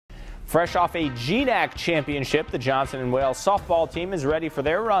Fresh off a GNAC championship, the Johnson & Wales softball team is ready for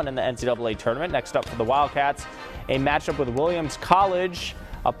their run in the NCAA tournament. Next up for the Wildcats, a matchup with Williams College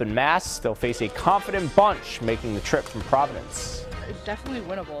up in Mass. They'll face a confident bunch making the trip from Providence. It's definitely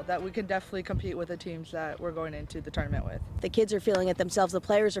winnable, that we can definitely compete with the teams that we're going into the tournament with. The kids are feeling it themselves, the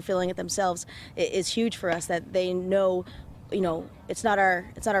players are feeling it themselves. It is huge for us that they know, it's not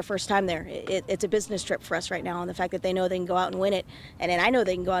our first time there. It's a business trip for us right now, and the fact that they know they can go out and win it, and then I know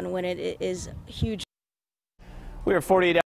they can go out and win it, is huge. We are 48 hours